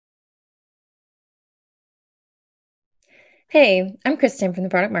Hey, I'm Kristen from the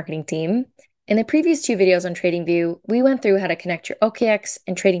product marketing team. In the previous two videos on TradingView, we went through how to connect your OKX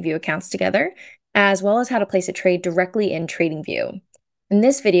and TradingView accounts together, as well as how to place a trade directly in TradingView. In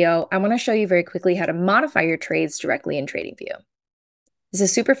this video, I want to show you very quickly how to modify your trades directly in TradingView. This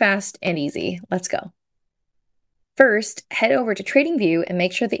is super fast and easy. Let's go. First, head over to TradingView and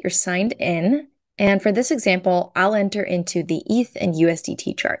make sure that you're signed in. And for this example, I'll enter into the ETH and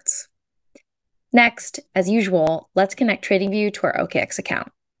USDT charts. Next, as usual, let's connect TradingView to our OKX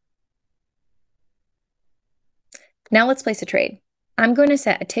account. Now let's place a trade. I'm going to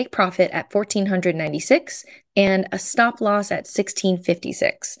set a take profit at 1496 and a stop loss at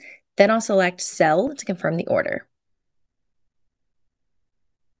 1656. Then I'll select sell to confirm the order.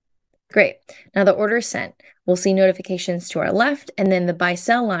 Great. Now the order is sent. We'll see notifications to our left, and then the buy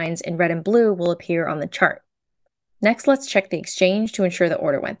sell lines in red and blue will appear on the chart. Next, let's check the exchange to ensure the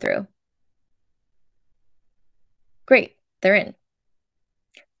order went through. Great, they're in.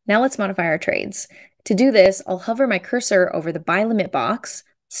 Now let's modify our trades. To do this, I'll hover my cursor over the buy limit box,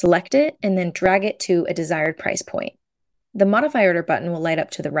 select it, and then drag it to a desired price point. The modify order button will light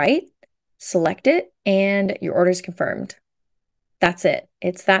up to the right, select it, and your order is confirmed. That's it.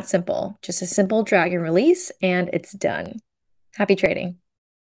 It's that simple. Just a simple drag and release, and it's done. Happy trading.